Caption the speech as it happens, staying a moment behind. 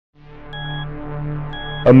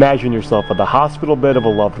Imagine yourself at the hospital bed of a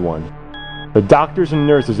loved one. The doctors and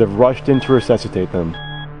nurses have rushed in to resuscitate them.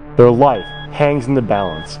 Their life hangs in the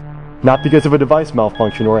balance, not because of a device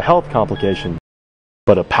malfunction or a health complication,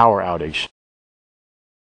 but a power outage.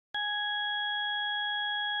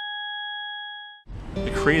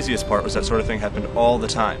 The craziest part was that sort of thing happened all the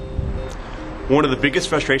time. One of the biggest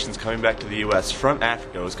frustrations coming back to the US from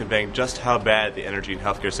Africa was conveying just how bad the energy and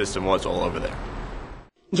healthcare system was all over there.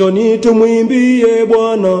 Njoni tumwimbie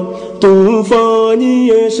Bwana,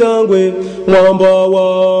 tumfanyie shangwe, mwamba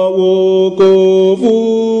wa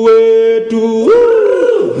wokovu wetu.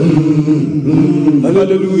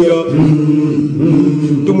 Hallelujah.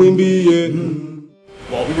 Tumwimbie.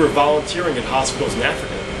 While we were volunteering in hospitals in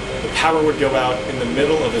Africa, the power would go out in the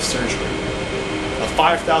middle of a surgery. A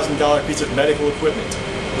 $5,000 piece of medical equipment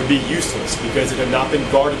would be useless because it had not been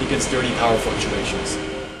guarded against dirty power fluctuations.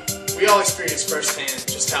 We all experienced firsthand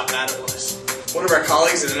just how bad it was. One of our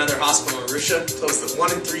colleagues at another hospital in Arusha told us that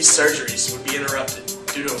 1 in 3 surgeries would be interrupted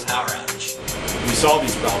due to a power outage. We saw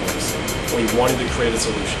these problems, and we wanted to create a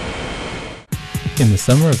solution. In the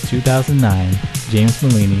summer of 2009, James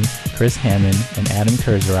Malini, Chris Hammond, and Adam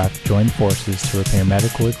Kurzarok joined forces to repair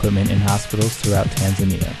medical equipment in hospitals throughout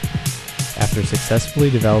Tanzania. After successfully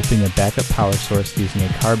developing a backup power source using a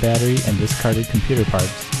car battery and discarded computer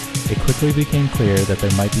parts, it quickly became clear that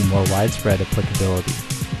there might be more widespread applicability.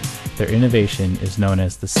 Their innovation is known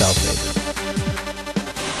as the cell saver.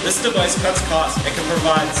 This device cuts costs and can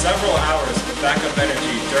provide several hours of backup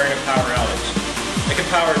energy during a power outage. It can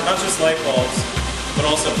power not just light bulbs, but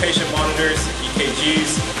also patient monitors,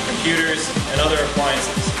 EKGs, computers, and other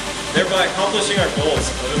appliances, thereby accomplishing our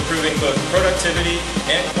goals of improving both productivity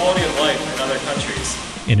and quality of life in other countries.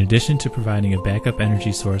 In addition to providing a backup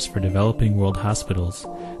energy source for developing world hospitals,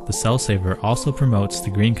 the cell saver also promotes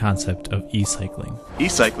the green concept of e-cycling.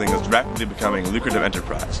 E-cycling is rapidly becoming a lucrative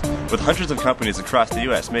enterprise, with hundreds of companies across the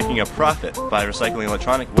US making a profit by recycling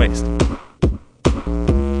electronic waste.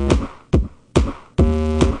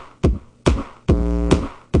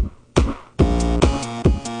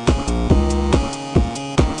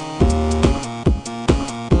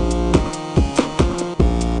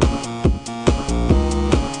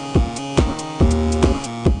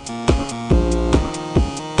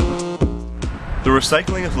 The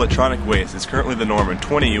recycling of electronic waste is currently the norm in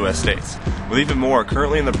 20 U.S. states, with even more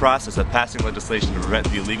currently in the process of passing legislation to prevent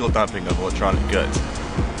the illegal dumping of electronic goods.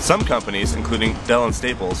 Some companies, including Dell and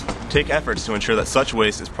Staples, take efforts to ensure that such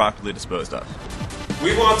waste is properly disposed of.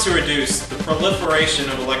 We want to reduce the proliferation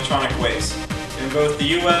of electronic waste in both the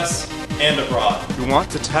U.S. and abroad. We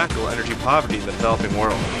want to tackle energy poverty in the developing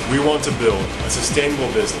world. We want to build a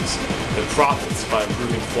sustainable business that profits by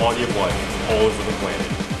improving quality of life all over the planet.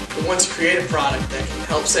 We want to create a product that can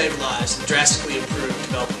help save lives and drastically improve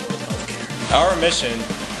developing world healthcare. Our mission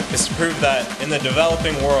is to prove that in the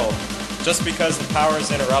developing world, just because the power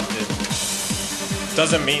is interrupted,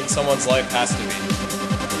 doesn't mean someone's life has to be.